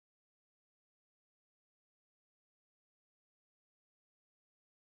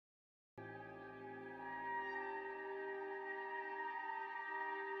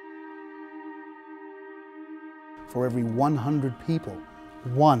For every 100 people,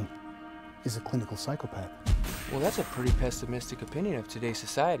 one is a clinical psychopath. Well, that's a pretty pessimistic opinion of today's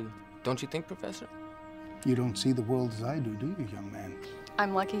society. Don't you think, Professor? You don't see the world as I do you, young man?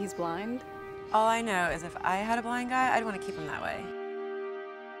 I'm lucky he's blind. All I know is if I had a blind guy, I'd want to keep him that way.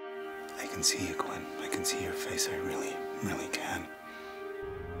 I can see you, Gwen. I can see your face. I really, really can.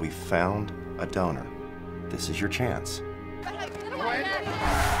 We found a donor. This is your chance.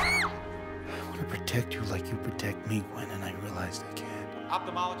 I want to protect you like you protect me, Gwen, and I realized I can't.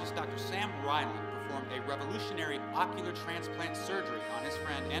 Ophthalmologist Dr. Sam Ryland performed a revolutionary ocular transplant surgery on his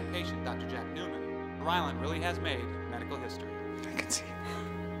friend and patient, Dr. Jack Newman. Ryland really has made medical history. I can see.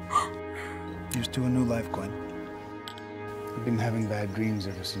 Here's to a new life, Gwen. I've been having bad dreams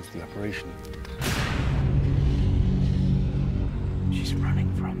ever since the operation. She's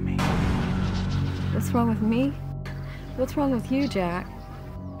running from me. What's wrong with me? What's wrong with you, Jack?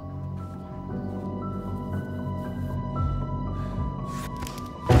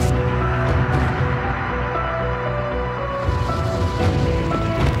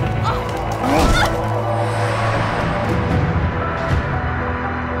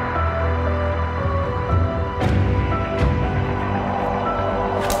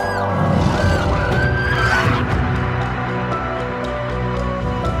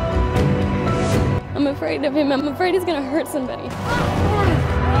 I'm afraid of him. I'm afraid he's gonna hurt somebody.